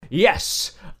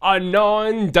Yes, a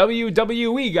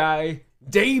non-WWE guy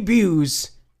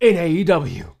debuts in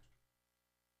AEW.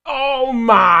 Oh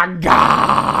my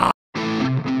God!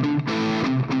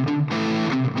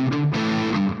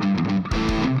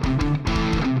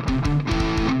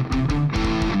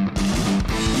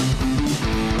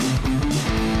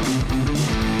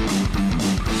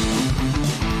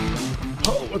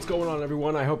 What's going on,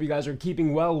 everyone? I hope you guys are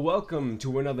keeping well. Welcome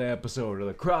to another episode of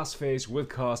the Crossface with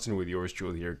Costin, with yours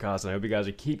truly here, Costin. I hope you guys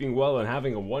are keeping well and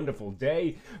having a wonderful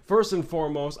day. First and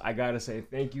foremost, I gotta say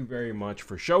thank you very much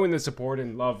for showing the support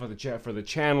and love for the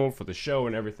channel, for the show,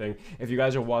 and everything. If you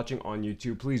guys are watching on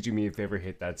YouTube, please do me a favor,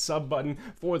 hit that sub button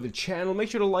for the channel. Make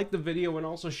sure to like the video and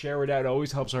also share it out. It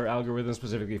always helps our algorithm,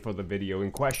 specifically for the video in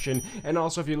question. And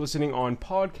also, if you're listening on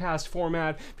podcast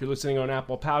format, if you're listening on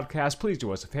Apple Podcasts, please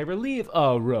do us a favor, leave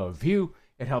a review.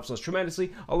 It helps us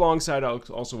tremendously, alongside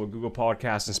also with Google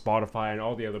Podcasts and Spotify and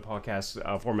all the other podcast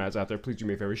formats out there. Please do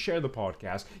me a favor, share the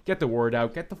podcast, get the word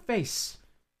out, get the face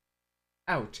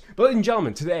out. But ladies and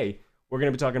gentlemen, today we're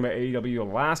going to be talking about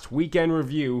AEW last weekend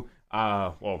review.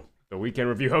 The weekend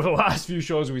review of the last few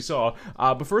shows we saw.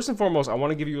 But first and foremost, I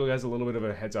want to give you guys a little bit of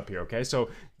a heads up here, okay? So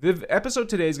the episode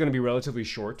today is going to be relatively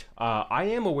short. I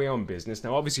am away on business.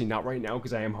 Now, obviously not right now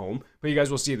because I am home, but you guys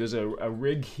will see there's a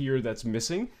rig here that's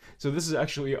missing. So this is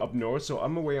actually up north, so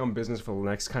I'm away on business for the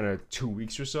next kind of 2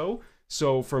 weeks or so.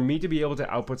 So for me to be able to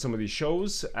output some of these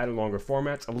shows at a longer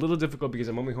format, it's a little difficult because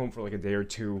I'm only home for like a day or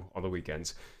two on the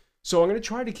weekends. So I'm going to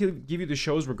try to give you the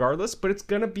shows regardless, but it's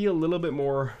going to be a little bit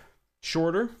more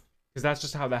shorter, because that's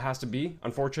just how that has to be,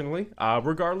 unfortunately.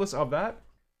 Regardless of that,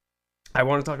 I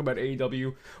want to talk about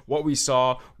AEW, what we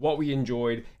saw, what we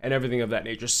enjoyed, and everything of that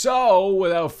nature. So,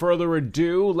 without further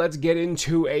ado, let's get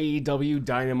into AEW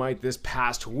Dynamite this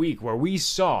past week, where we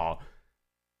saw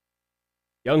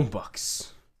Young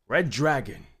Bucks, Red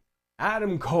Dragon,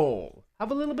 Adam Cole. Have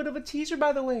a little bit of a teaser,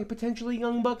 by the way. Potentially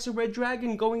Young Bucks or Red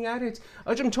Dragon going at it,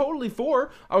 which I'm totally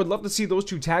for. I would love to see those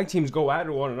two tag teams go at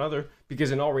one another, because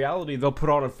in all reality, they'll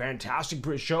put on a fantastic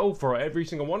show for every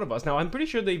single one of us. Now, I'm pretty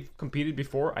sure they've competed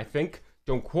before, I think.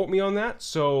 Don't quote me on that,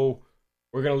 so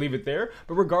we're going to leave it there.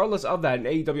 But regardless of that, in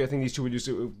AEW, I think these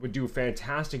two would do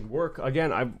fantastic work.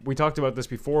 Again, we talked about this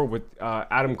before with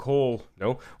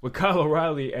with Kyle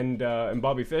O'Reilly and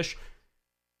Bobby Fish.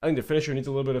 I think the finisher needs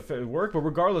a little bit of work, but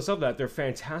regardless of that, they're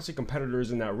fantastic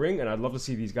competitors in that ring, and I'd love to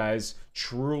see these guys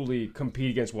truly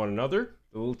compete against one another.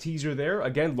 A little teaser there.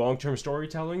 Again, long-term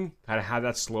storytelling, kind of had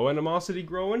that slow animosity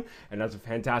growing, and that's a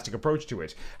fantastic approach to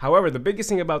it. However, the biggest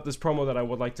thing about this promo that I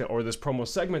would like to, or this promo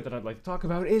segment that I'd like to talk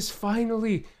about, is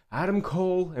finally Adam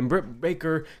Cole and Britt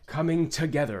Baker coming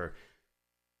together.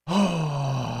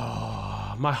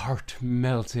 Oh, my heart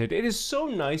melted. It is so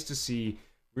nice to see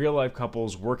real-life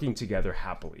couples working together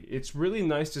happily. It's really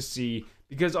nice to see,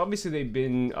 because obviously they've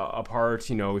been apart.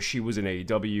 You know, she was in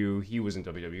AEW, he was in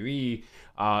WWE,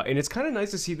 and it's kind of nice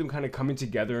to see them kind of coming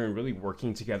together and really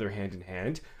working together hand in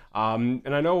hand.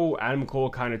 And I know Adam Cole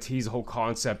kind of teased the whole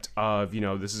concept of, you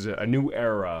know, this is a new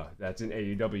era that's in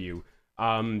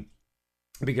AEW.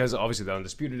 Because obviously the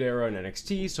Undisputed Era in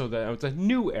NXT, so that it's a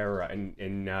new era in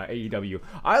AEW.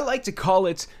 I like to call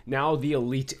it now the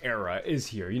Elite Era is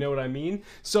here, you know what I mean?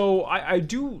 So I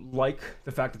do like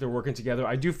the fact that they're working together.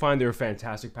 I do find they're a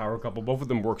fantastic power couple. Both of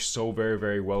them work so very,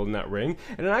 very well in that ring.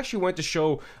 And it actually went to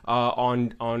show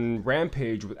on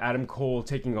Rampage with Adam Cole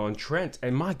taking on Trent.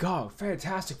 And my God,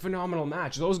 fantastic, phenomenal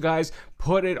match. Those guys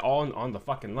put it on the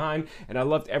fucking line, and I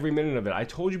loved every minute of it. I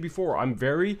told you before, I'm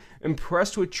very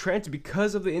impressed with Trent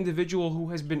because of the individual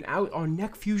who has been out on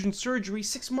neck fusion surgery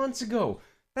 6 months ago.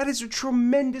 That is a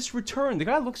tremendous return. The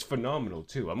guy looks phenomenal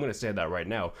too. I'm going to say that right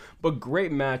now. But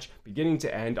great match, beginning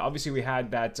to end. Obviously, we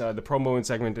had that the promo and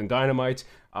segment in Dynamite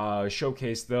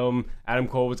showcased them. Adam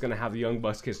Cole was going to have the Young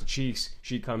Bucks kiss the cheeks.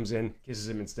 She comes in, kisses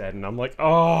him instead, and I'm like,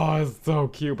 oh, it's so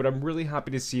cute. But I'm really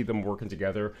happy to see them working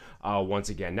together once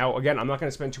again. Now, again, I'm not going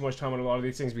to spend too much time on a lot of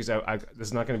these things because this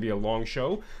is not going to be a long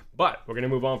show. But we're going to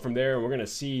move on from there, and we're going to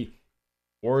see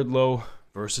Wardlow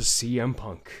versus CM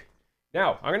Punk.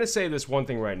 Now, I'm going to say this one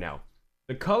thing right now.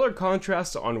 The color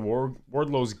contrast on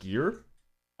Wardlow's gear,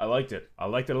 I liked it. I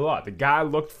liked it a lot. The guy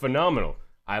looked phenomenal.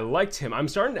 I liked him. I'm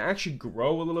starting to actually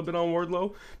grow a little bit on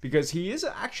Wardlow because he is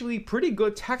actually pretty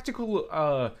good tactical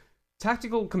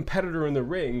competitor in the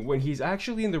ring when he's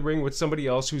actually in the ring with somebody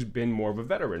else who's been more of a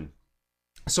veteran.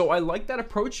 So I like that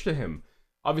approach to him.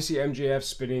 Obviously, MJF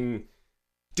spinning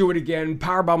do it again,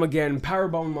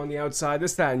 powerbomb him on the outside,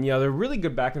 this, that, and the other. Really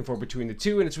good back and forth between the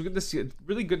two, and it's good to see,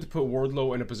 really good to put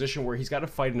Wardlow in a position where he's got to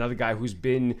fight another guy who's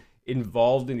been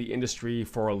involved in the industry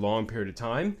for a long period of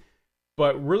time.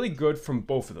 but really good from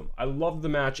both of them. I loved the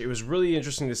match. It was really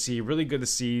interesting to see, really good to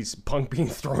see Punk being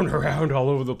thrown around all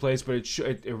over the place, but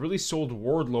it really sold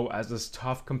Wardlow as this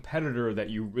tough competitor that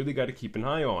you really got to keep an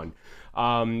eye on.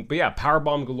 But yeah,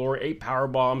 powerbomb galore, 8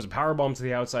 powerbombs, a powerbomb to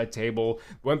the outside table,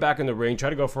 went back in the ring, tried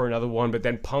to go for another one, but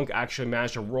then Punk actually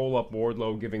managed to roll up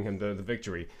Wardlow, giving him the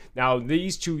victory. Now,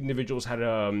 these two individuals had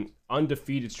an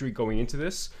undefeated streak going into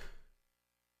this.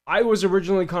 I was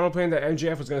originally contemplating that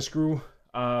MJF was going to screw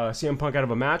CM Punk out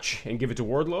of a match and give it to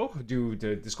Wardlow due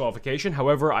to disqualification.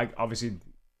 However, obviously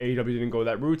AEW didn't go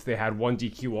that route. They had 1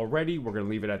 DQ already. We're going to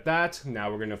leave it at that. Now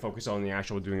we're going to focus on the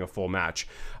actual doing a full match.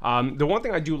 The one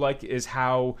thing I do like is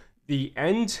how the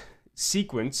end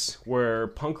sequence where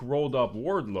Punk rolled up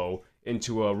Wardlow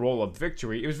into a roll-up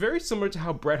victory, it was very similar to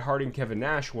how Bret Hart and Kevin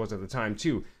Nash was at the time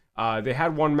too. They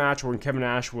had one match where Kevin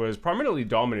Nash was prominently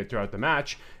dominant throughout the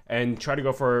match and tried to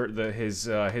go for his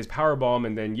power bomb,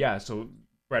 and then so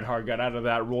Bret Hart got out of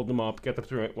that, rolled him up, got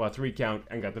the 3 count,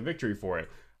 and got the victory for it.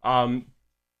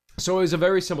 So it was a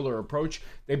very similar approach.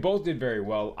 They both did very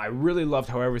well. I really loved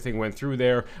how everything went through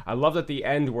there. I loved at the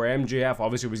end where MJF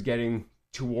obviously was getting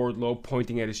to Wardlow,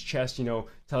 pointing at his chest,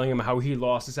 telling him how he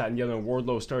lost this, that, and the other. And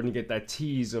Wardlow starting to get that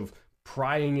tease of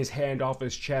prying his hand off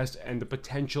his chest and the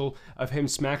potential of him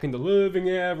smacking the living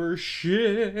ever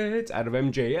shit out of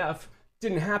MJF.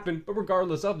 Didn't happen, but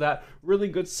regardless of that, really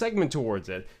good segment towards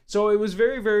it. So it was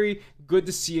very, very good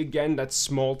to see again that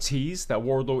small tease that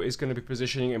Wardlow is going to be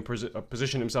positioning and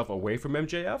position himself away from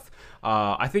MJF.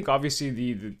 I think obviously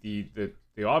the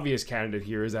obvious candidate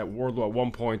here is that Wardlow at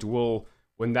one point will,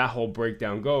 when that whole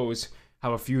breakdown goes,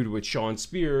 have a feud with Shawn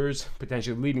Spears,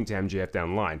 potentially leading to MJF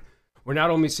down the line. We're not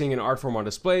only seeing an art form on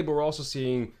display, but we're also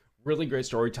seeing really great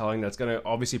storytelling that's going to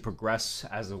obviously progress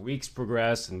as the weeks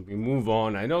progress and we move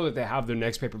on. I know that they have their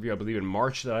next pay-per-view, I believe, in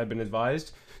March that I've been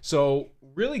advised. So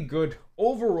really good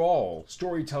overall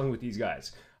storytelling with these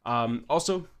guys.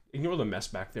 Also, ignore the mess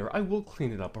back there. I will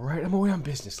clean it up, all right? I'm away on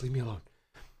business. Leave me alone.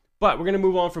 But we're going to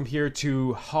move on from here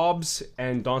to Hobbs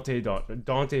and Dante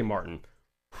Martin.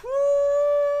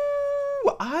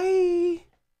 Whew, I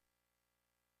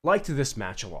liked this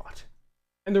match a lot.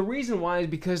 And the reason why is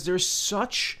because there's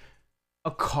such a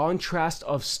contrast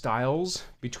of styles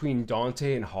between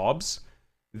Dante and Hobbs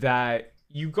that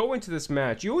you go into this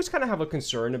match, you always kind of have a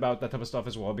concern about that type of stuff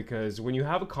as well, because when you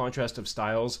have a contrast of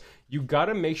styles, you got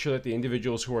to make sure that the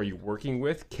individuals who are you working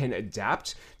with can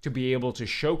adapt to be able to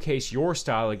showcase your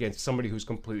style against somebody who's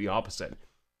completely opposite.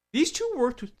 These two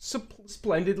worked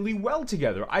splendidly well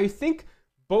together. I think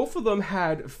both of them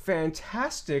had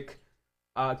fantastic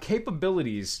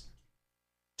capabilities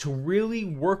to really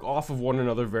work off of one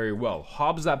another very well.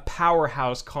 Hobbs, that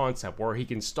powerhouse concept where he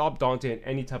can stop Dante in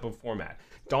any type of format.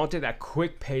 Dante, that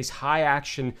quick pace, high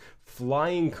action,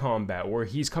 flying combat where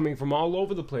he's coming from all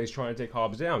over the place trying to take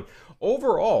Hobbs down.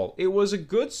 Overall, it was a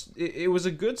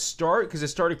good start because it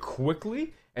started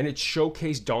quickly and it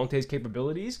showcased Dante's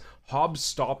capabilities. Hobbs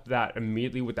stopped that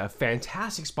immediately with that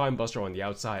fantastic spine buster on the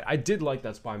outside. I did like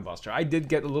that spine buster. I did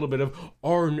get a little bit of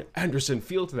Arn Anderson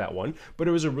feel to that one, but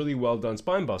it was a really well done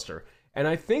spine buster. And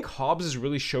I think Hobbs is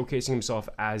really showcasing himself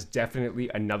as definitely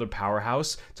another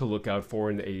powerhouse to look out for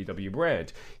in the AEW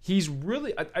brand. He's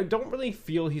really, I don't really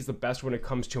feel he's the best when it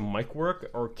comes to mic work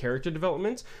or character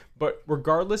development, but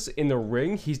regardless, in the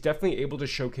ring, he's definitely able to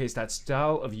showcase that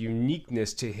style of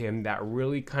uniqueness to him that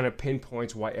really kind of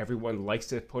pinpoints why everyone likes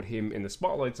to put him in the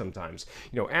spotlight sometimes.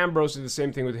 Ambrose did the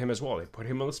same thing with him as well. They put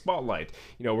him on the spotlight.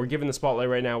 We're given the spotlight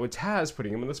right now with Taz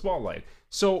putting him in the spotlight.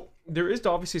 So there is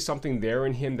obviously something there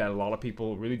in him that a lot of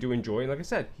people really do enjoy. And like I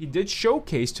said, he did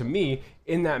showcase to me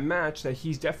in that match that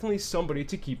he's definitely somebody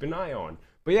to keep an eye on.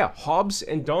 But yeah, Hobbs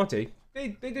and Dante,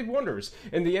 they did wonders.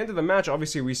 In the end of the match,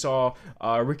 obviously, we saw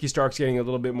Ricky Starks getting a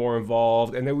little bit more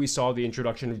involved, and then we saw the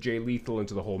introduction of Jay Lethal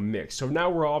into the whole mix. So now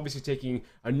we're obviously taking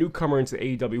a newcomer into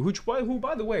the AEW, who,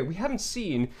 by the way, we haven't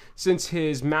seen since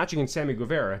his match against Sammy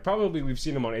Guevara. Probably we've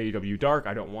seen him on AEW Dark.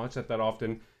 I don't watch that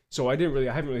often. So I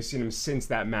haven't really seen him since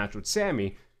that match with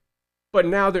Sammy. But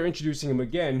now they're introducing him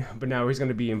again, but now he's going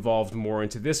to be involved more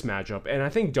into this matchup. And I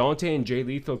think Dante and Jay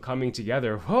Lethal coming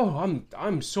together,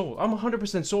 I'm sold. I'm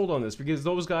 100% sold on this, because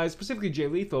those guys, specifically Jay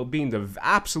Lethal, being the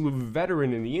absolute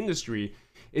veteran in the industry,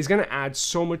 is going to add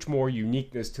so much more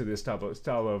uniqueness to this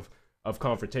style of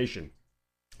confrontation.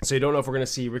 So you don't know if we're going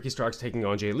to see Ricky Starks taking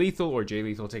on Jay Lethal or Jay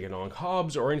Lethal taking on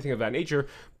Hobbs or anything of that nature,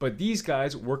 but these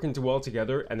guys working well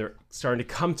together and they're starting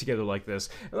to come together like this.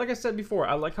 And like I said before,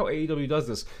 I like how AEW does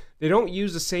this. They don't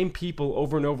use the same people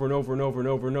over and over and over and over and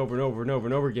over and over and over and over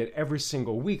and over again every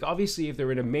single week. Obviously, if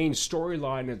they're in a main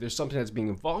storyline and there's something that's being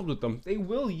involved with them, they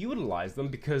will utilize them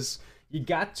because you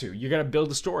got to. You got to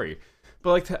build a story.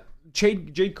 But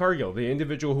Jade Cargill, the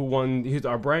individual who won,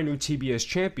 our brand new TBS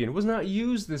champion, was not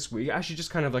used this week. Actually,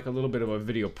 just kind of like a little bit of a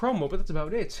video promo, but that's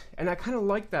about it. And I kind of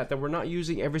like that we're not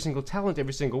using every single talent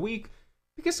every single week,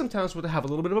 because some talents would have a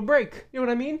little bit of a break. You know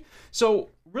what I mean? So,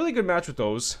 really good match with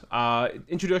those.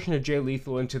 Introduction of Jay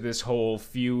Lethal into this whole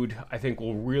feud, I think,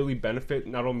 will really benefit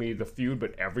not only the feud,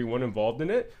 but everyone involved in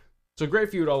it. So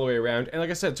great feud all the way around. And like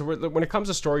I said, so when it comes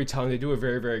to storytelling, they do a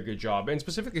very, very good job. And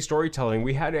specifically storytelling,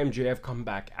 we had MJF come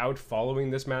back out following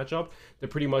this matchup to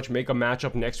pretty much make a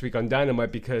matchup next week on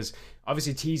Dynamite, because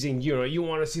obviously teasing, you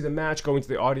want to see the match going to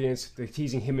the audience, they're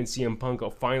teasing him and CM Punk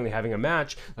finally having a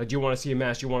match. Like, do you want to see a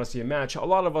match? Do you want to see a match? A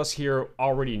lot of us here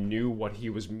already knew what he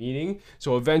was meaning.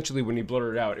 So eventually when he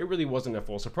blurted it out, it really wasn't a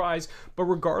full surprise. But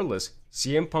regardless,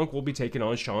 CM Punk will be taking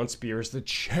on Shawn Spears, the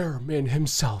chairman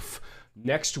himself,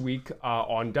 next week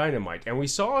on Dynamite. And we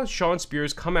saw Shawn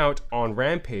Spears come out on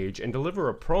Rampage and deliver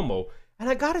a promo, and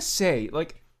I gotta say,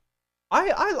 like,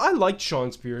 I liked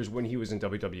Shawn Spears when he was in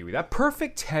WWE. That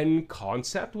Perfect 10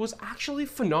 concept was actually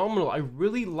phenomenal. I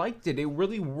really liked it. It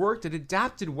really worked. It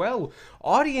adapted well.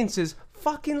 Audiences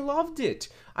fucking loved it.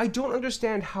 I don't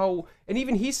understand how, and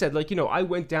even he said, like, I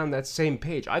went down that same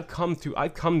page. I've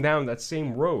come down that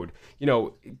same road,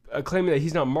 claiming that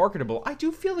he's not marketable. I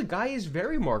do feel the guy is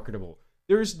very marketable.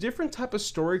 There's different type of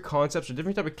story concepts or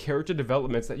different type of character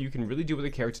developments that you can really do with a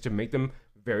character to make them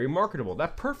very marketable.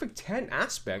 That Perfect 10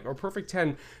 aspect or Perfect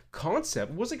 10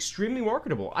 concept was extremely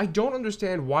marketable. I don't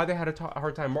understand why they had a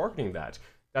hard time marketing that.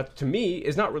 That, to me,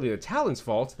 is not really the talent's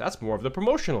fault. That's more of the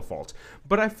promotional fault.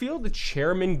 But I feel the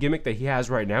chairman gimmick that he has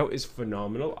right now is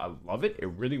phenomenal. I love it. It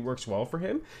really works well for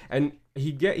him. And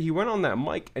he went on that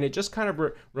mic, and it just kind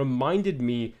of reminded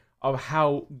me of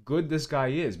how good this guy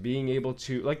is, being able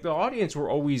to, like, the audience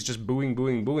were always just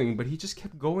booing, but he just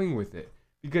kept going with it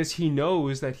because he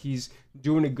knows that he's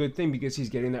doing a good thing, because he's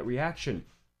getting that reaction.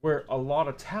 Where a lot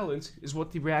of talent is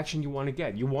what the reaction you want to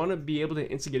get. You want to be able to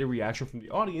instigate a reaction from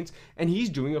the audience, and he's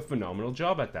doing a phenomenal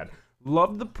job at that.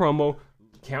 Love the promo.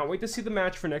 Can't wait to see the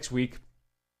match for next week.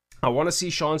 I want to see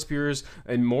Shawn Spears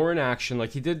and more in action.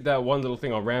 Like, he did that one little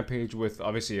thing on Rampage with,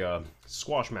 obviously, a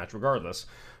squash match regardless.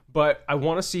 But I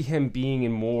want to see him being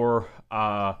in more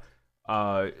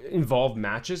involved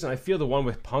matches, and I feel the one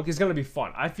with Punk is going to be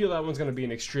fun. I feel that one's going to be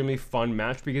an extremely fun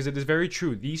match, because it is very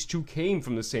true. These two came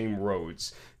from the same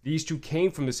roads. These two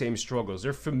came from the same struggles.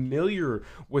 They're familiar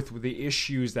with the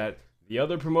issues that the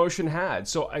other promotion had.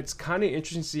 So it's kind of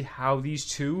interesting to see how these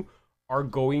two are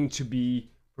going to be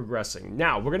progressing.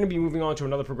 Now, we're going to be moving on to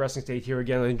another progressing state here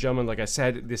again, ladies and gentlemen. Like I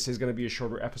said, this is going to be a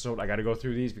shorter episode. I got to go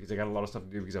through these because I got a lot of stuff to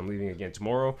do because I'm leaving again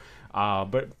tomorrow.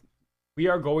 But we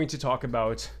are going to talk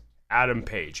about Adam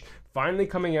Page finally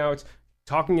coming out,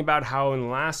 talking about how in the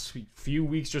last few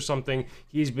weeks or something,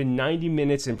 he's been 90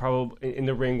 minutes in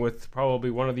the ring with probably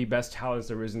one of the best talents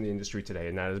there is in the industry today,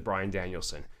 and that is Bryan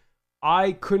Danielson.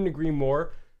 I couldn't agree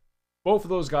more. Both of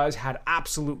those guys had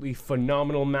absolutely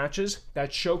phenomenal matches that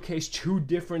showcased two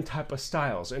different type of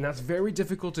styles, and that's very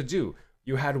difficult to do.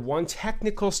 You had one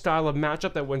technical style of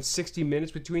matchup that went 60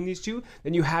 minutes between these two,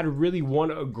 then you had really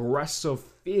one aggressive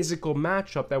physical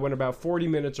matchup that went about 40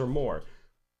 minutes or more.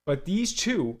 But these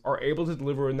two are able to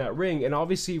deliver in that ring, and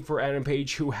obviously for Adam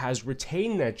Page, who has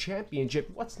retained that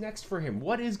championship, what's next for him?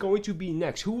 What is going to be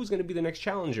next? Who is going to be the next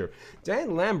challenger?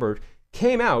 Dan Lambert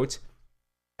came out,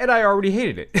 and I already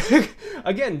hated it.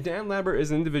 Again, Dan Lambert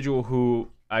is an individual who,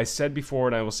 I said before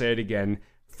and I will say it again,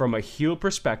 from a heel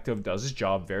perspective, does his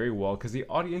job very well because the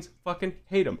audience fucking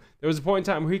hate him. There was a point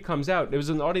in time where he comes out, there was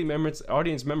an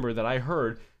audience member that I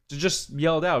heard just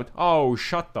yelled out, "Oh,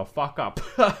 shut the fuck up."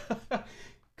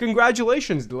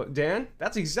 Congratulations, Dan.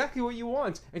 That's exactly what you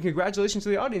want. And congratulations to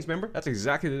the audience member. That's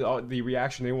exactly the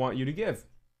reaction they want you to give.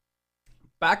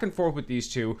 Back and forth with these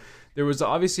two. There was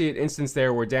obviously an instance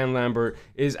there where Dan Lambert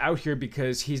is out here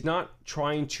because he's not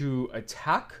trying to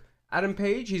attack Adam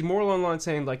Page. He's more along the line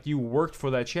saying, like, you worked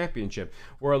for that championship.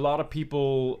 Where a lot of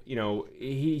people,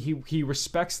 he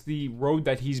respects the road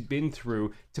that he's been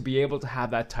through to be able to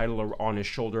have that title on his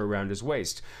shoulder around his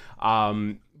waist.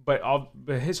 But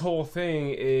his whole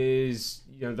thing is,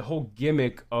 the whole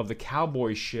gimmick of the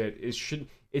cowboy shit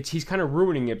he's kind of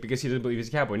ruining it because he doesn't believe he's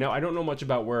a cowboy. Now, I don't know much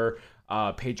about where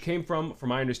Page came from. From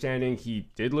my understanding, he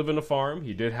did live in a farm.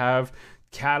 He did have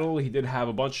cattle. He did have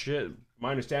a bunch of shit.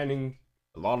 My understanding,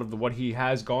 a lot of what he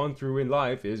has gone through in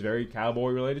life is very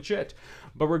cowboy-related shit.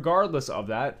 But regardless of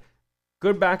that,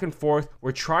 good back and forth.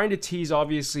 We're trying to tease,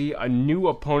 obviously, a new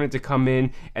opponent to come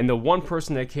in, and the one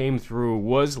person that came through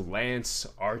was Lance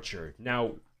Archer.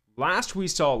 Now, last we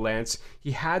saw Lance,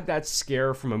 he had that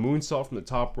scare from a moonsault from the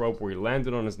top rope where he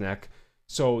landed on his neck.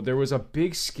 So there was a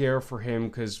big scare for him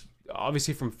because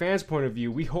obviously from fans' point of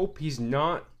view, we hope he's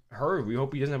not hurt. We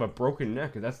hope he doesn't have a broken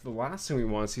neck. That's the last thing we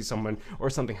want to see someone or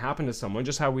something happen to someone.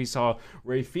 Just how we saw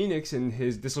Rey Fenix in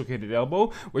his dislocated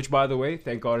elbow, which, by the way,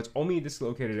 thank God it's only a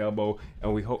dislocated elbow,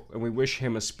 and we wish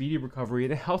him a speedy recovery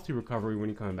and a healthy recovery when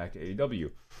he's coming back to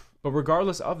AEW. But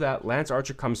regardless of that, Lance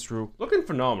Archer comes through looking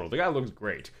phenomenal. The guy looks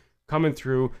great. Coming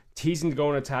through, teasing to go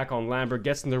and attack on Lambert,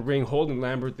 gets in the ring, holding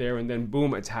Lambert there, and then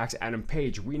boom, attacks Adam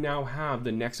Page. We now have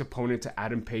the next opponent to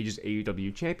Adam Page's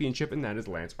AEW championship, and that is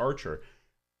Lance Archer.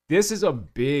 This is a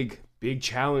big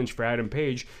challenge for Adam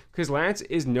Page, because Lance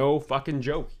is no fucking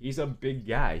joke. He's a big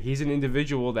guy. He's an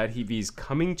individual that if he's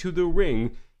coming to the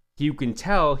ring, you can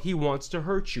tell he wants to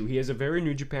hurt you. He has a very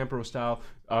New Japan Pro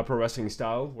Wrestling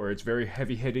style, where it's very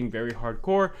heavy hitting, very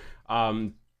hardcore.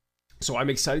 So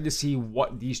I'm excited to see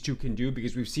what these two can do,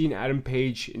 because we've seen Adam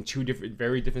Page in two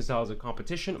very different styles of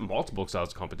competition, multiple styles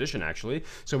of competition actually.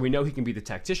 So we know he can be the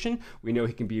tactician. We know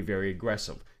he can be very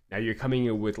aggressive. Now you're coming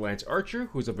in with Lance Archer,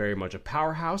 who's very much a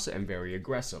powerhouse and very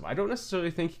aggressive. I don't necessarily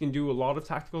think he can do a lot of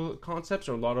tactical concepts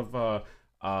or a lot of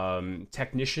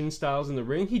technician styles in the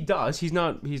ring. He does. He's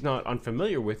not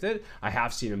unfamiliar with it. I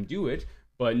have seen him do it,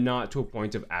 but not to a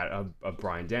point of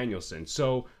Bryan Danielson.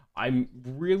 So I'm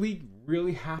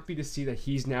really happy to see that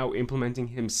he's now implementing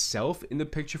himself in the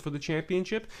picture for the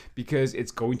championship, because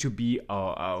it's going to be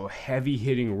a heavy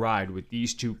hitting ride with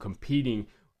these two competing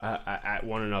at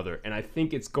one another, and I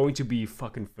think it's going to be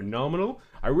fucking phenomenal.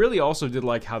 I really also did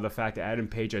like how the fact that Adam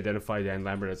Page identified Dan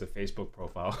Lambert as a Facebook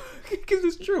profile, because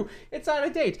it's true, it's out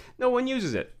of date, no one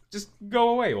uses it, just go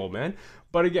away, old man.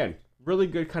 But again, really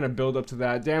good kind of build up to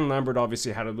that. Dan Lambert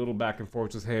obviously had a little back and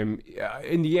forth with him.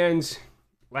 In the end,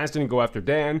 Lance didn't go after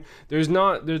Dan. They're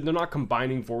not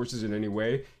combining forces in any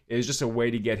way. It's just a way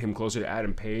to get him closer to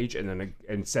Adam Page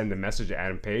and send the message to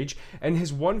Adam Page. And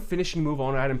his one finishing move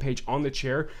on Adam Page on the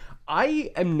chair,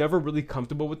 I am never really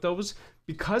comfortable with those.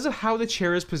 Because of how the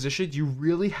chair is positioned, you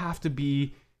really have to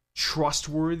be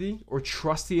trustworthy or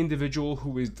trust the individual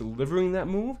who is delivering that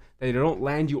move, that they don't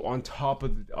land you on top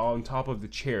of the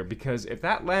chair. Because if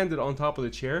that landed on top of the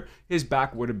chair, his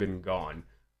back would have been gone.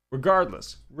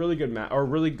 Regardless, really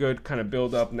good kind of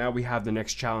build up. Now we have the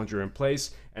next challenger in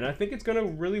place, and I think it's going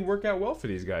to really work out well for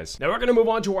these guys. Now we're going to move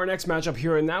on to our next matchup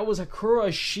here, and that was Hikaru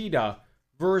Shida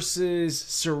versus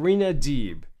Serena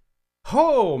Deeb.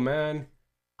 Oh man,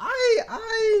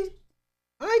 I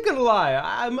ain't gonna lie,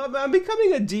 I'm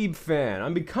becoming a Deeb fan.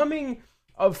 I'm becoming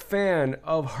a fan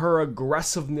of her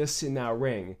aggressiveness in that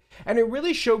ring, and it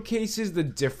really showcases the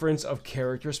difference of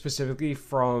character, specifically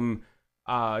from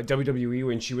WWE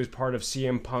when she was part of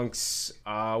CM Punk's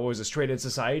what was it, Straight Edge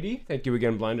Society. Thank you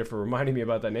again, Blinder, for reminding me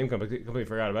about that name. Completely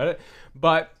forgot about it.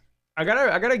 But I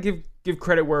gotta give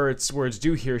credit where it's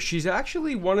due here. She's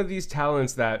actually one of these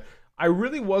talents that I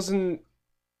really wasn't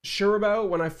sure about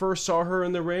when I first saw her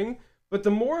in the ring. But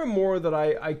the more and more that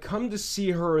I come to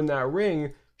see her in that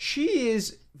ring, she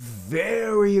is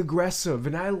very aggressive,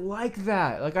 and I like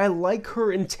that. Like, I like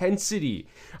her intensity.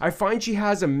 I find she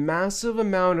has a massive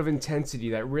amount of intensity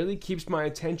that really keeps my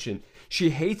attention.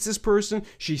 She hates this person,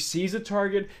 she sees a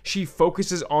target, she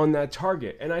focuses on that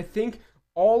target. And I think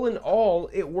all in all,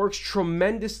 it works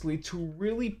tremendously to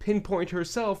really pinpoint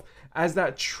herself as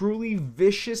that truly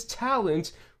vicious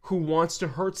talent who wants to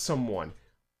hurt someone.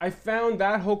 I found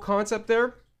that whole concept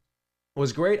there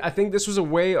was great. I think this was a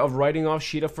way of writing off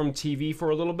Shida from TV for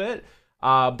a little bit.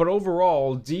 But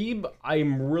overall, Deeb,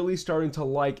 I'm really starting to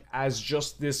like as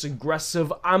just this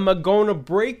aggressive, I'm gonna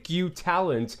break you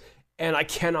talent. And I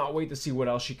cannot wait to see what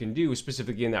else she can do,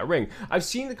 specifically in that ring. I've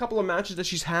seen a couple of matches that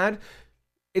she's had.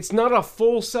 It's not a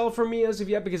full sell for me as of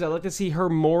yet, because I like to see her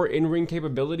more in-ring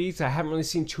capabilities. I haven't really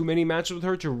seen too many matches with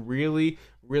her to really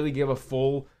give a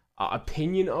full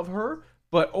opinion of her.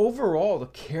 But overall, the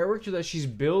character that she's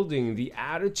building, the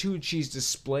attitude she's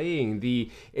displaying, the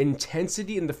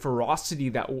intensity and the ferocity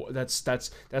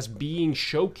that's being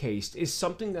showcased is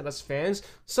something that as fans,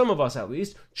 some of us at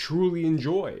least, truly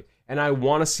enjoy. And I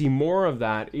want to see more of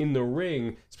that in the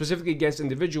ring, specifically against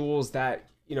individuals that,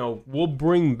 you know, will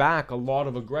bring back a lot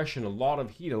of aggression, a lot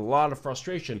of heat, a lot of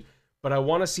frustration. But I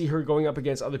want to see her going up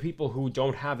against other people who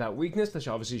don't have that weakness that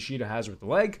obviously Shida has with the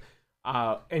leg.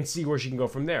 And see where she can go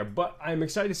from there. But I'm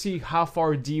excited to see how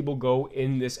far Deeb will go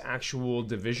in this actual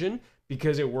division,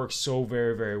 because it works so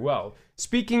very well.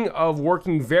 Speaking of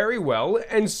working very well,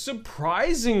 and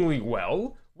surprisingly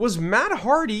well, was Matt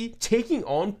Hardy taking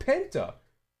on Penta.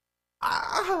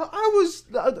 I was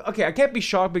okay. I can't be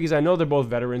shocked, because I know they're both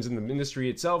veterans in the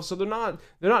industry itself, so they're not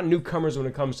newcomers when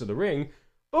it comes to the ring.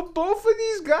 But both of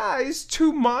these guys,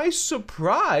 to my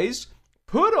surprise,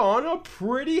 put on a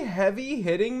pretty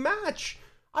heavy-hitting match.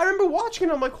 I remember watching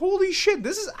it, I'm like, holy shit,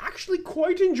 this is actually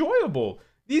quite enjoyable.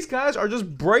 These guys are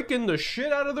just breaking the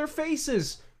shit out of their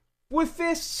faces with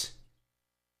fists.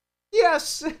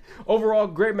 Yes! Overall,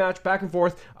 great match, back and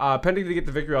forth. Pending to get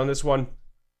the victory on this one.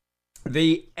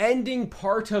 The ending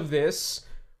part of this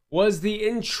was the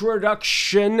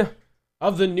introduction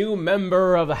of the new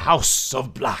member of the House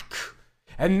of Black.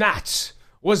 And that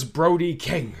was Brody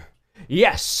King.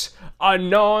 Yes, a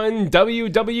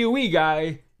non-WWE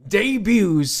guy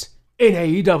debuts in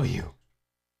AEW.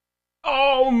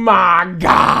 Oh my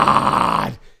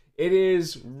god! It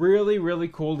is really, really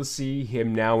cool to see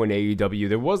him now in AEW.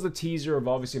 There was the teaser of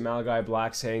obviously Malachi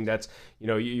Black saying that, you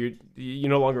know, you're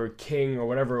no longer a king or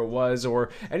whatever it was or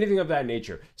anything of that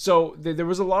nature. So there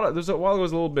was a while ago, was a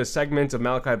little bit of segment of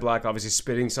Malachi Black obviously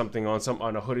spitting something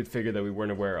on a hooded figure that we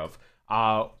weren't aware of.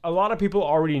 A lot of people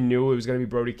already knew it was going to be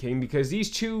Brody King because these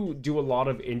two do a lot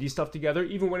of indie stuff together.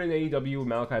 Even when in AEW with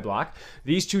Malachi Black,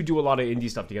 these two do a lot of indie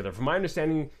stuff together. From my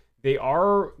understanding, they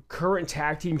are current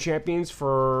tag team champions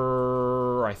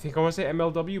for, I think I want to say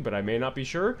MLW, but I may not be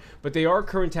sure. But they are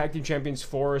current tag team champions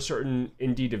for a certain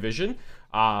indie division.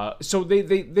 So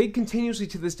they continuously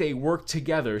to this day work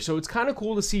together. So it's kind of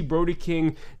cool to see Brody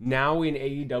King now in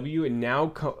AEW and now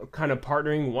kind of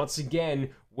partnering once again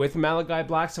with Malachi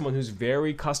Black, someone who's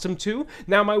very accustomed to.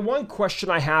 Now, my one question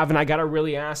I have, and I gotta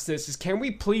really ask this, is can we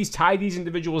please tie these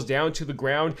individuals down to the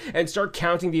ground and start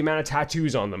counting the amount of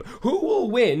tattoos on them? Who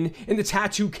will win in the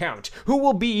tattoo count? Who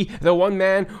will be the one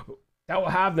man that will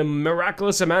have the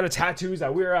miraculous amount of tattoos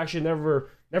that we're actually never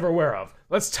aware of?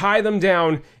 Let's tie them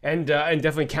down and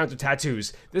definitely count the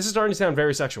tattoos. This is starting to sound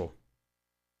very sexual.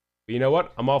 But you know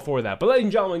what? I'm all for that. But ladies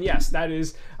and gentlemen, yes, that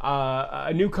is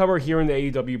a newcomer here in the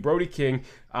AEW, Brody King.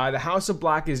 The House of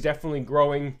Black is definitely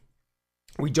growing.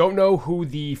 We don't know who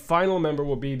the final member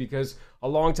will be because a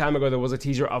long time ago there was a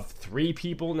teaser of 3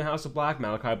 people in the House of Black,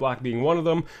 Malachi Black being one of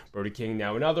them, Brody King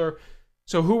now another.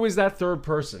 So who is that third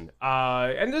person?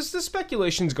 And there's the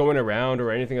speculations going around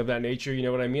or anything of that nature, you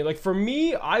know what I mean? Like for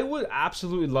me, I would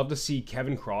absolutely love to see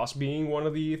Kevin Cross being one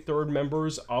of the third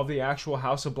members of the actual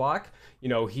House of Black. You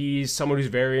know, he's someone who's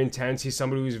very intense. He's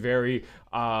somebody who's very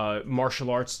martial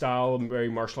arts style, very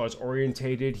martial arts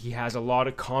orientated. He has a lot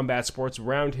of combat sports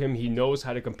around him. He knows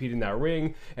how to compete in that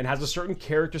ring and has a certain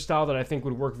character style that I think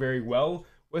would work very well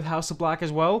with House of Black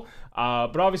as well.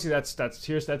 But obviously that's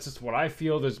just what I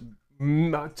feel. There's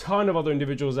a ton of other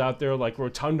individuals out there, like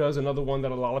Rotunda's another one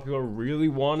that a lot of people are really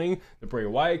wanting, the Bray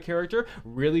Wyatt character,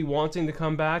 really wanting to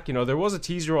come back. You know, there was a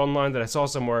teaser online that I saw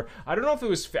somewhere. I don't know if it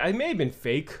was, it may have been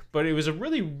fake, but it was a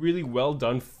really, really well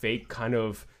done fake kind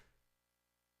of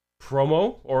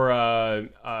promo or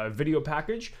a video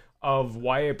package of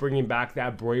Wyatt bringing back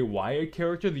that Bray Wyatt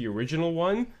character, the original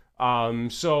one.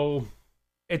 So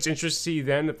it's interesting to see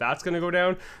then if that's going to go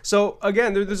down. So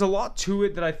again, there's a lot to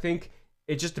it that I think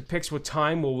it just depicts with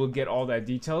time we'll get all that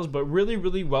details, but really,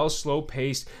 really well, slow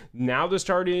paced. Now they're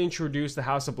starting to introduce the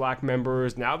House of Black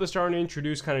members. Now they're starting to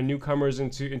introduce kind of newcomers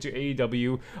into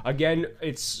AEW. Again,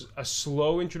 it's a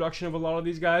slow introduction of a lot of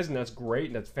these guys, and that's great,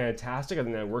 and that's fantastic. I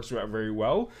think that works out very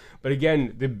well. But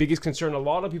again, the biggest concern a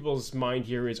lot of people's mind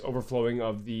here is overflowing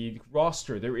of the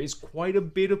roster. There is quite a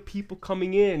bit of people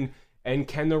coming in. And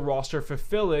can the roster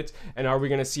fulfill it? And are we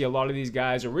going to see a lot of these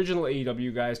guys, original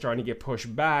AEW guys, starting to get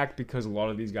pushed back because a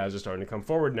lot of these guys are starting to come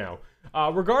forward now?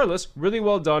 Regardless, really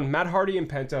well done. Matt Hardy and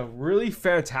Penta, really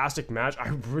fantastic match.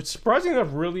 I surprisingly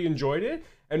enough really enjoyed it.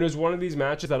 And it was one of these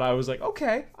matches that I was like,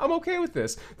 okay, I'm okay with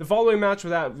this. The following match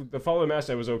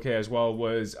that was okay as well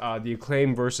was the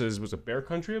Acclaim versus, was it Bear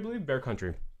Country, I believe? Bear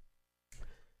Country.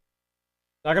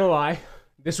 Not gonna lie.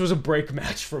 This was a break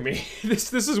match for me.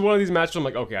 This is one of these matches I'm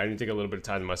like, okay, I need to take a little bit of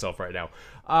time to myself right now.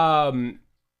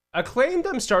 Acclaimed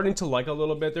I'm starting to like a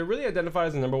little bit. They're really identified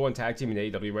as the #1 tag team in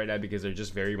AEW right now because they're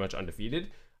just very much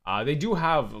undefeated. They do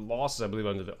have losses, I believe,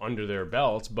 under their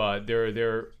belts, but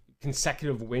their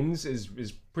consecutive wins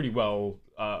is pretty well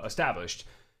established.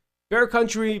 Bear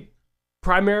Country,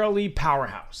 primarily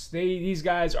powerhouse. These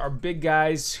guys are big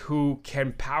guys who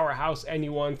can powerhouse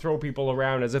anyone, throw people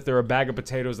around as if they're a bag of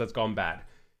potatoes that's gone bad.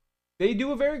 They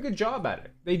do a very good job at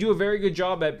it. They do a very good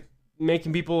job at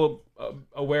making people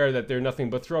aware that they're nothing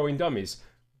but throwing dummies.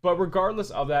 But regardless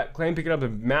of that, Acclaim picking up a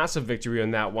massive victory on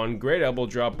that one. Great elbow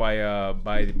drop by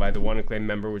the one Acclaim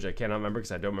member, which I cannot remember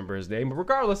because I don't remember his name. But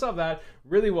regardless of that,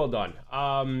 really well done.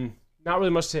 Not really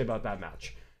much to say about that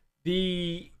match.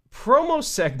 The promo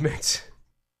segment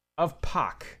of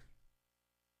Pac.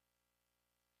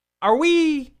 Are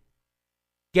we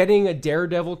getting a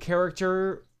Daredevil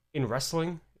character in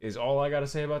wrestling? Is all I gotta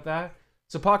say about that.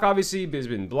 So Pac obviously has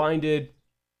been blinded.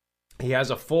 He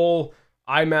has a full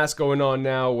eye mask going on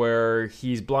now where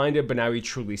he's blinded, but now he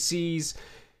truly sees.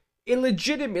 It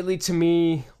legitimately, to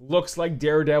me, looks like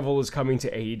Daredevil is coming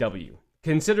to AEW,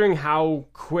 considering how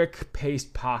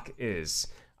quick-paced Pac is.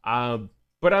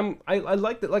 But I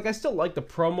like that. Like, I still like the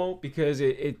promo because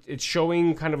it's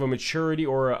showing kind of a maturity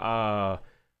or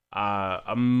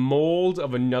a mold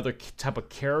of another type of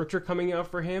character coming out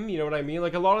for him. You know what I mean?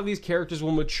 Like, a lot of these characters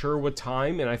will mature with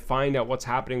time, and I find out what's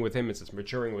happening with him is it's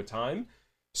maturing with time.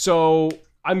 So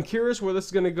I'm curious where this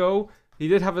is gonna go. He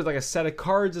did have like a set of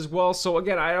cards as well. So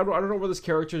again, I don't know where this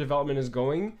character development is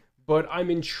going, but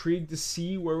I'm intrigued to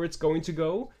see where it's going to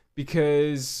go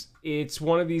because it's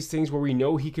one of these things where we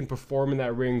know he can perform in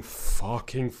that ring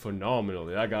fucking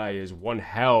phenomenally. That guy is one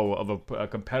hell of a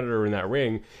competitor in that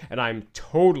ring, and I'm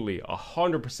totally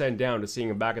 100% down to seeing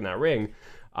him back in that ring.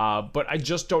 But I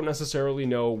just don't necessarily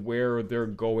know where they're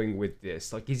going with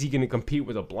this. Like, is he going to compete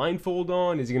with a blindfold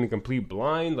on? Is he going to compete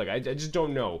blind? Like, I just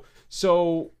don't know.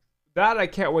 So that I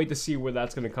can't wait to see where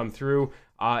that's going to come through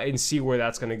and see where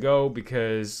that's going to go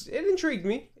because it intrigued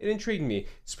me. It intrigued me.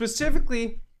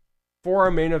 Specifically for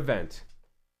our main event,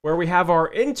 where we have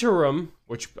our interim,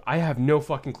 which I have no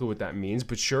fucking clue what that means,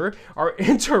 but sure, our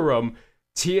interim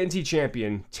TNT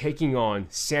champion taking on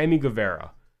Sammy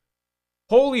Guevara.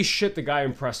 Holy shit, the guy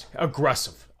impressed.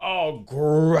 Aggressive.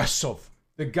 Aggressive.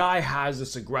 The guy has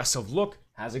this aggressive look,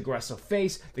 has aggressive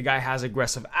face. The guy has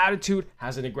aggressive attitude,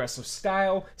 has an aggressive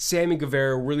style. Sammy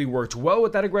Guevara really worked well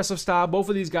with that aggressive style. Both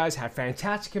of these guys had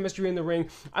fantastic chemistry in the ring.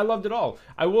 I loved it all.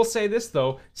 I will say this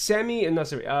though,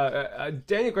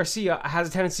 Daniel Garcia has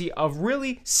a tendency of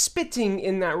really spitting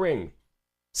in that ring.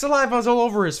 Saliva's all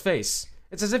over his face.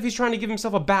 It's as if he's trying to give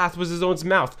himself a bath with his own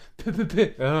mouth.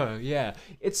 Yeah.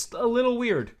 It's a little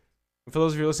weird. For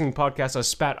those of you listening to podcasts, I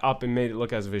spat up and made it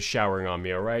look as if he's showering on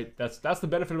me, alright? That's the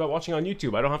benefit about watching on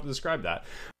YouTube. I don't have to describe that.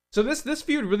 So this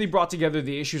feud really brought together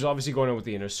the issues obviously going on with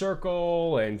the Inner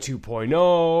Circle and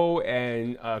 2.0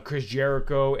 and Chris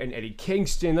Jericho and Eddie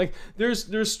Kingston. Like,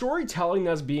 there's storytelling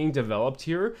that's being developed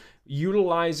here,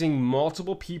 utilizing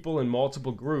multiple people and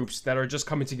multiple groups that are just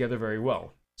coming together very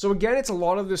well. So again, it's a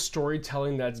lot of this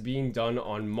storytelling that's being done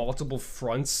on multiple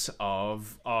fronts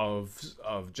of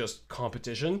just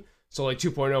competition. So like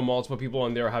 2.0, multiple people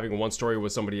on there having one story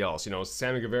with somebody else. You know,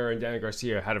 Sammy Guevara and Daniel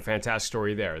Garcia had a fantastic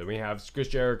story there. Then we have Chris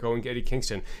Jericho and Eddie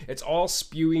Kingston. It's all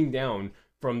spewing down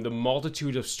from the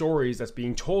multitude of stories that's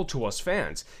being told to us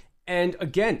fans. And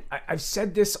again, I've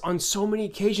said this on so many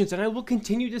occasions, and I will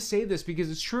continue to say this because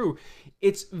it's true.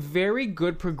 It's very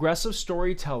good progressive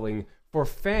storytelling for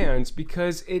fans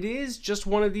because it is just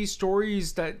one of these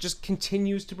stories that just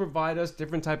continues to provide us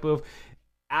different type of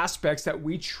aspects that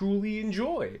we truly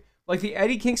enjoy. Like the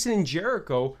Eddie Kingston and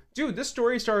Jericho, dude, this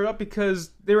story started up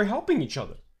because they were helping each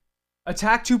other.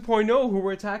 Attack 2.0 who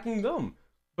were attacking them.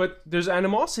 But there's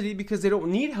animosity because they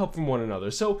don't need help from one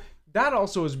another. So that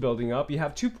also is building up. You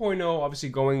have 2.0 obviously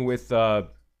going with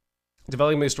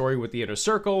developing the story with the Inner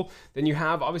Circle. Then you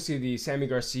have obviously the Sammy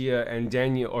Guevara and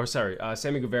Daniel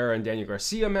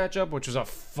Garcia matchup, which was a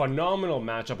phenomenal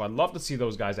matchup. I'd love to see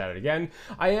those guys at it again.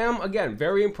 I am, again,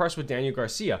 very impressed with Daniel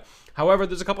Garcia. However,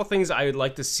 there's a couple things I'd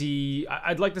like to see.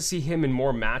 I'd like to see him in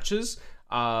more matches.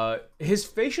 His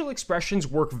facial expressions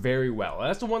work very well.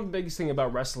 That's the one biggest thing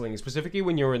about wrestling, specifically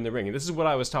when you're in the ring. And this is what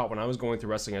I was taught when I was going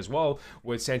through wrestling as well,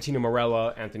 with Santino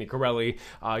Marella, Anthony Corelli,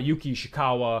 Yuki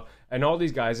Ishikawa, and all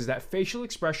these guys, is that facial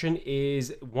expression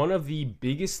is one of the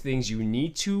biggest things you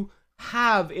need to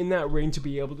have in that ring to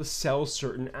be able to sell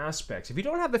certain aspects. If you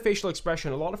don't have the facial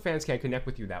expression, a lot of fans can't connect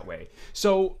with you that way.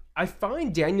 So I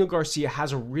find Daniel Garcia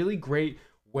has a really great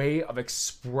way of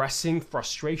expressing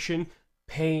frustration,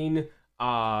 pain,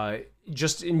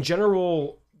 just in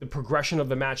general, the progression of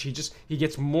the match. He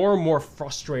gets more and more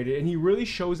frustrated, and he really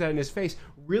shows that in his face.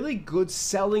 Really good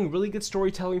selling, really good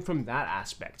storytelling from that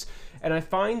aspect. And I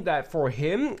find that for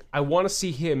him, I want to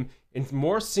see him in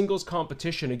more singles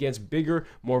competition against bigger,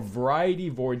 more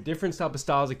variety, more different type of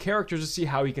styles of characters to see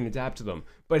how he can adapt to them.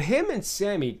 But him and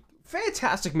Sammy,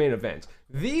 fantastic main event.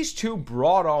 These two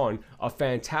brought on a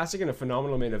fantastic and a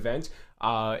phenomenal main event,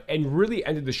 and really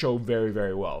ended the show very,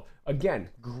 very well. Again,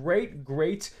 great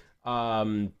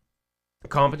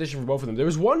competition for both of them.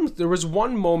 There was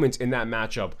one moment in that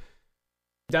matchup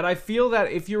that I feel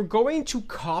that if you're going to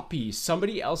copy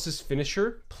somebody else's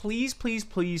finisher, please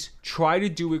try to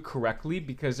do it correctly,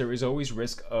 because there is always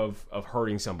risk of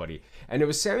hurting somebody. And it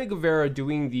was Sammy Guevara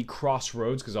doing the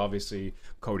crossroads, because obviously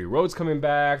Cody Rhodes coming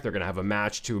back. They're going to have a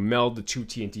match to meld the two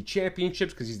TNT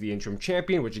championships because he's the interim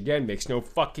champion, which again makes no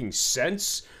fucking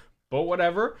sense, but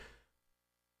whatever.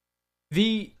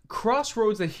 The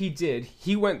crossroads that he did,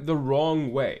 he went the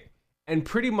wrong way. and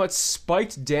pretty much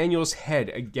spiked Daniel's head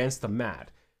against the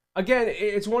mat. Again,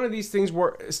 it's one of these things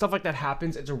where stuff like that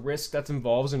happens. It's a risk that's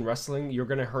involved in wrestling. You're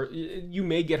gonna hurt. You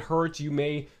may get hurt. You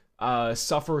may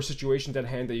suffer situations at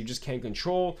hand that you just can't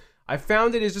control. I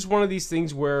found it is just one of these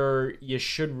things where you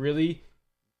should really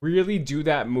do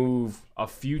that move a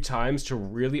few times to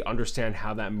really understand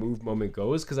how that move moment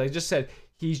goes. Because I just said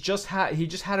he just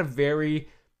had a very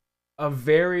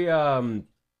very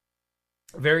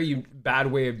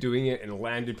bad way of doing it and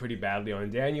landed pretty badly on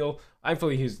Daniel.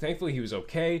 Thankfully he was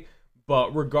okay.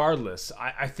 But regardless,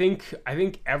 I think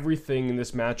everything in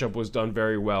this matchup was done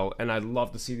very well, and I'd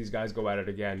love to see these guys go at it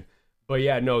again. But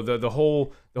yeah, no, the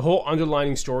whole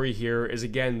underlining story here is,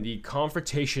 again, the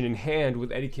confrontation in hand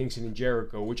with Eddie Kingston and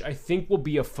Jericho, which I think will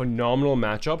be a phenomenal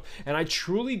matchup. And I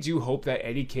truly do hope that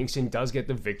Eddie Kingston does get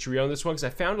the victory on this one, because I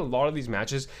found a lot of these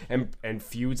matches and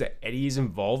feuds that Eddie is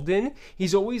involved in,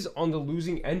 he's always on the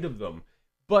losing end of them.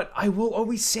 But I will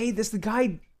always say this, the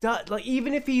guy does, like,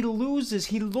 even if he loses,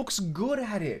 he looks good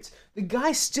at it. The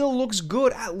guy still looks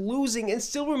good at losing and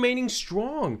still remaining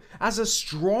strong as a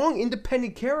strong,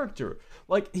 independent character.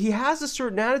 Like, he has a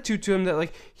certain attitude to him that,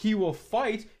 like, he will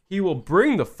fight, he will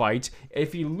bring the fight.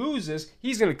 If he loses,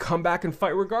 he's going to come back and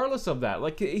fight regardless of that.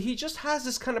 Like, he just has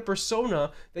this kind of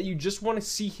persona that you just want to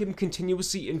see him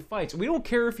continuously in fights. We don't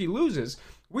care if he loses,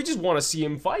 we just want to see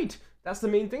him fight. That's the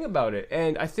main thing about it.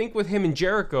 And I think with him and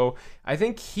Jericho, I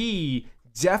think he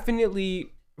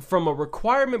definitely, from a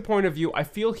requirement point of view, I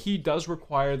feel he does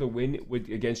require the win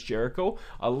against Jericho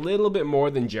a little bit more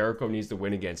than Jericho needs to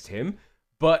win against him.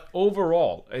 But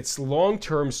overall, it's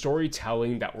long-term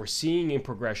storytelling that we're seeing in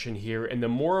progression here, and the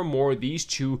more and more these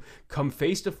two come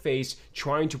face to face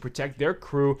trying to protect their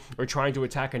crew or trying to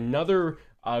attack another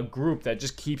group that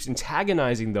just keeps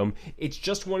antagonizing them, it's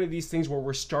just one of these things where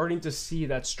we're starting to see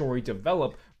that story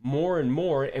develop more and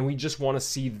more, and we just want to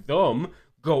see them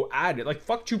go at it. Like,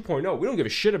 fuck 2.0, we don't give a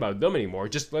shit about them anymore.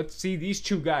 Just let's see these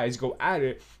two guys go at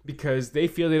it because they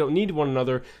feel they don't need one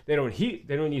another, they don't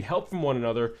need help from one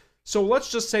another. So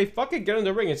let's just say, fuck it, get in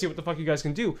the ring and see what the fuck you guys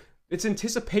can do. It's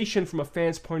anticipation from a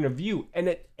fan's point of view, and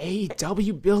at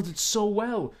AEW builds it so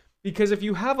well. Because if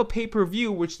you have a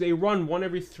pay-per-view, which they run one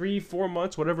every 3-4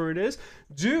 months, whatever it is,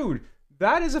 dude,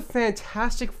 that is a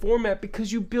fantastic format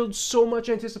because you build so much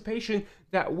anticipation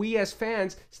that we as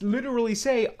fans literally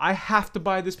say, I have to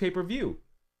buy this pay-per-view.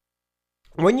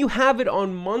 When you have it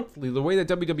on monthly, the way that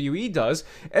WWE does,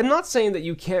 I'm not saying that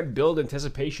you can't build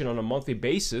anticipation on a monthly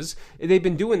basis. They've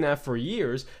been doing that for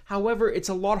years. However, it's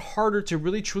a lot harder to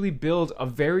really truly build a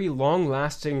very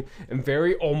long-lasting and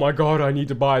very, oh my god, I need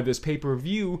to buy this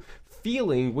pay-per-view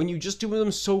feeling when you just do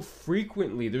them so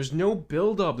frequently. There's no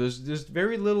build-up. There's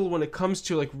very little when it comes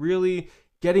to, like, really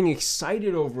getting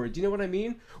excited over it. Do you know what I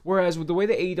mean? Whereas with the way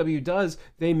that AEW does,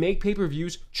 they make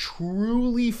pay-per-views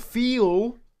truly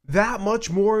feel that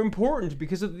much more important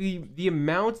because of the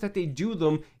amount that they do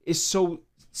them is so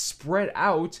spread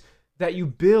out that you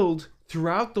build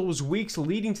throughout those weeks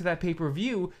leading to that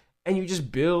pay-per-view, and you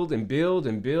just build and build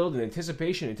and build in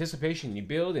anticipation, you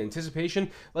build in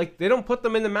anticipation. Like, they don't put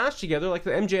them in the match together like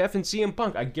the MJF and CM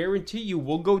Punk. I guarantee you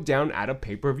will go down at a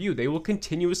pay-per-view. They will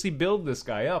continuously build this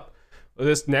guy up.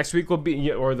 This next week will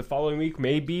be, or the following week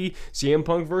may be CM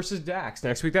Punk versus Dax.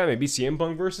 Next week that may be CM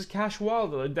Punk versus Cash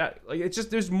Wilder. That, like, it's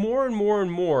just, there's more and more and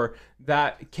more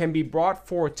that can be brought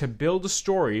forth to build a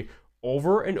story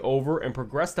over and over and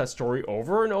progress that story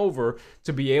over and over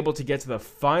to be able to get to the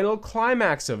final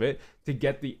climax of it to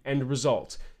get the end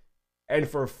result. And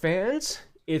for fans,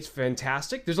 it's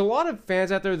fantastic. There's a lot of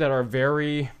fans out there that are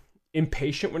very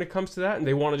impatient when it comes to that, and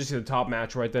they want to just see the top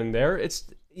match right then and there.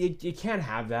 You can't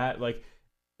have that. Like,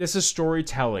 this is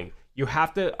storytelling. You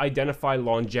have to identify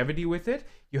longevity with it.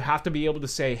 You have to be able to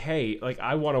say, hey, like,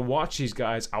 I want to watch these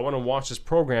guys. I want to watch this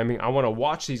programming. I want to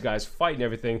watch these guys fight and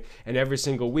everything. And every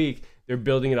single week, they're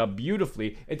building it up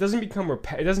beautifully. It doesn't seem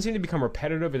to become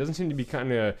repetitive. It doesn't seem to be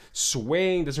kind of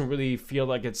swaying. It doesn't really feel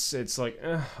like it's like,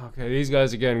 okay, these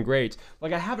guys are getting great.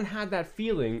 Like, I haven't had that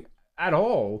feeling at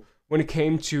all when it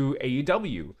came to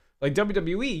AEW. Like,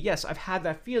 WWE, yes, I've had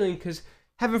that feeling because,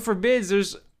 heaven forbids,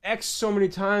 there's so many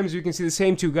times you can see the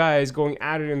same two guys going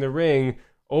at it in the ring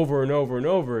over and over and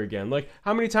over again. Like,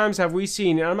 how many times have we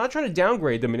seen, and I'm not trying to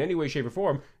downgrade them in any way, shape, or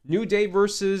form, New Day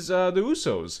versus the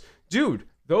Usos. Dude,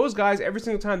 those guys, every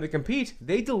single time they compete,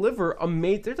 they deliver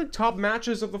they're the top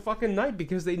matches of the fucking night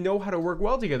because they know how to work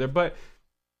well together. But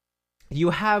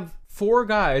you have 4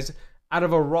 guys out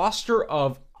of a roster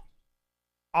of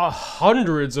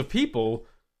hundreds of people.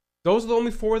 Those are the only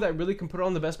 4 that really can put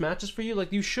on the best matches for you.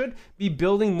 Like, you should be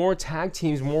building more tag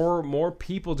teams, more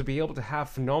people to be able to have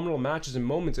phenomenal matches and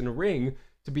moments in the ring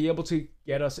to be able to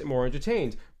get us more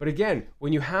entertained. But again,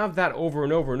 when you have that over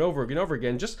and over and over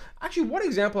again, just actually one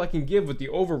example I can give with the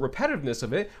over repetitiveness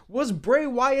of it was Bray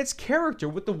Wyatt's character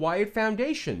with the Wyatt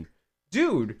Foundation.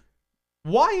 Dude,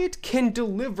 Wyatt can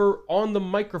deliver on the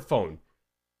microphone.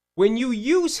 When you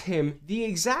use him the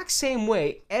exact same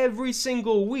way every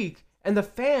single week, and the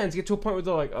fans get to a point where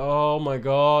they're like, oh my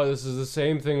god, this is the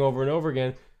same thing over and over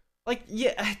again. Like,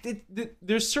 yeah,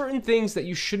 there's certain things that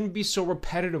you shouldn't be so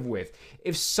repetitive with.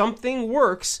 If something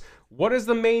works, what is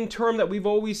the main term that we've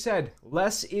always said?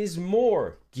 Less is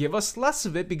more. Give us less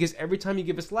of it, because every time you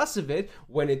give us less of it,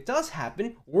 when it does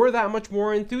happen, we're that much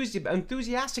more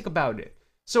enthusiastic about it.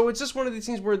 So it's just one of these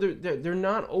things where they're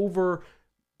not overusing,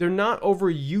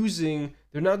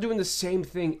 they're not doing the same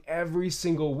thing every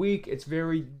single week. It's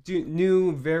very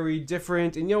new, very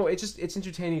different, and it's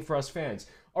entertaining for us fans.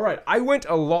 All right, I went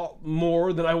a lot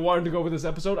more than I wanted to go with this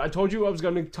episode. I told you I was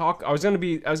going to talk. I was going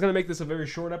to make this a very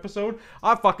short episode.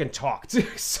 I fucking talked.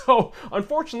 So,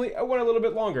 unfortunately, I went a little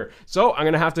bit longer. So, I'm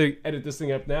going to have to edit this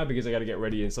thing up now because I got to get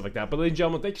ready and stuff like that. But ladies and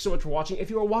gentlemen, thank you so much for watching. If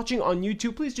you are watching on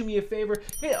YouTube, please do me a favor.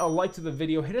 Hit a like to the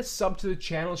video, hit a sub to the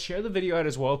channel, share the video out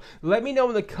as well. Let me know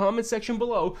in the comment section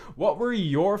below what were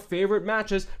your favorite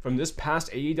matches from this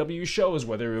past AEW shows,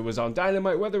 whether it was on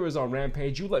Dynamite, whether it was on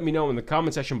Rampage. You let me know in the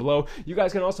comment section below. You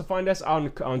guys can also find us on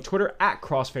Twitter at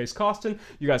CrossfaceCostin.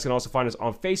 You guys can also find us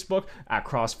on Facebook at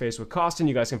Crossface with Costin.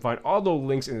 You guys can find all the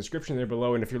links in the description there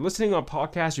below. And if you're listening on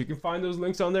podcast, you can find those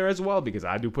links on there as well, because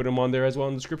I do put them on there as well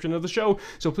in the description of the show.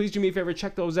 So please do me a favor,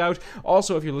 check those out.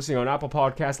 Also, if you're listening on Apple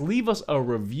Podcasts, leave us a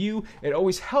review. It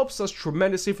always helps us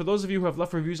tremendously. For those of you who have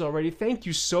left reviews already, thank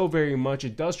you so very much.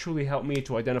 It does truly help me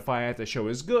to identify if the show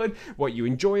is good, what you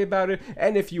enjoy about it,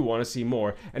 and if you want to see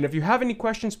more. And if you have any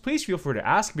questions, please feel free to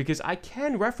ask, because I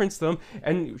can reference them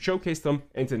and showcase them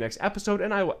into the next episode,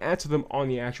 and I will answer them on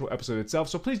the actual episode itself.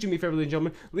 So please do me a favor, ladies and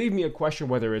gentlemen, leave me a question,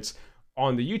 whether it's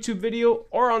on the YouTube video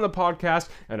or on the podcast,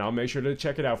 and I'll make sure to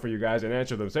check it out for you guys and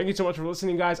answer them. Thank you so much for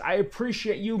listening, guys. I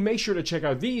appreciate you. Make sure to check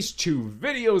out these two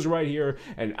videos right here,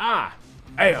 and I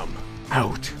am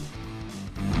out.